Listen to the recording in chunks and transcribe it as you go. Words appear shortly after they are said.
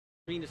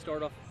To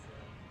start off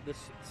this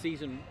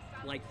season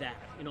like that,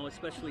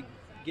 especially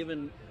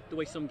given the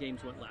way some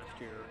games went last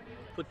year,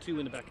 put 2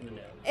 in the back of the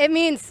net. It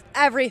means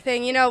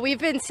everything. We've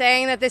been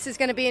saying that this is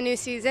going to be a new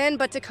season,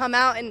 but to come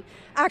out and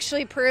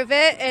actually prove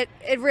it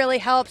really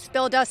helps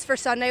build us for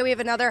Sunday. We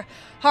have another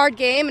hard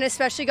game, and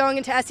especially going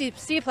into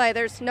SEC play,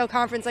 there's no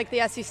conference like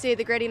the SEC,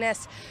 the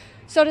grittiness.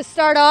 So to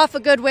start off a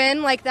good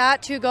win like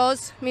that, 2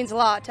 goals, means a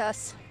lot to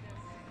us.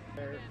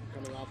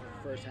 Coming off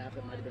of the first half,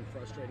 it might have been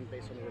frustrating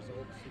based on the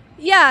results.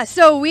 Yeah,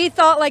 so we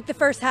thought like the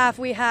first half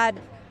we had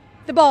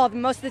the ball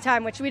most of the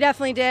time, which we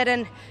definitely did.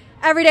 And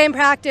every day in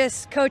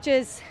practice,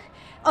 coaches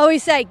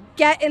always say,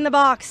 get in the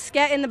box,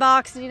 get in the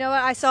box. And you know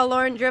what? I saw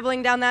Lauren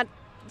dribbling down that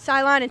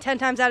sideline, and 10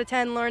 times out of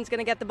 10, Lauren's going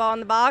to get the ball in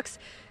the box.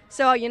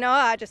 So,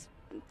 I just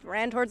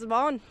ran towards the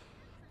ball and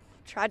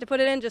tried to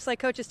put it in just like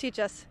coaches teach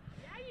us.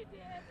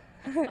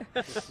 Yeah, you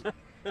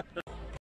did.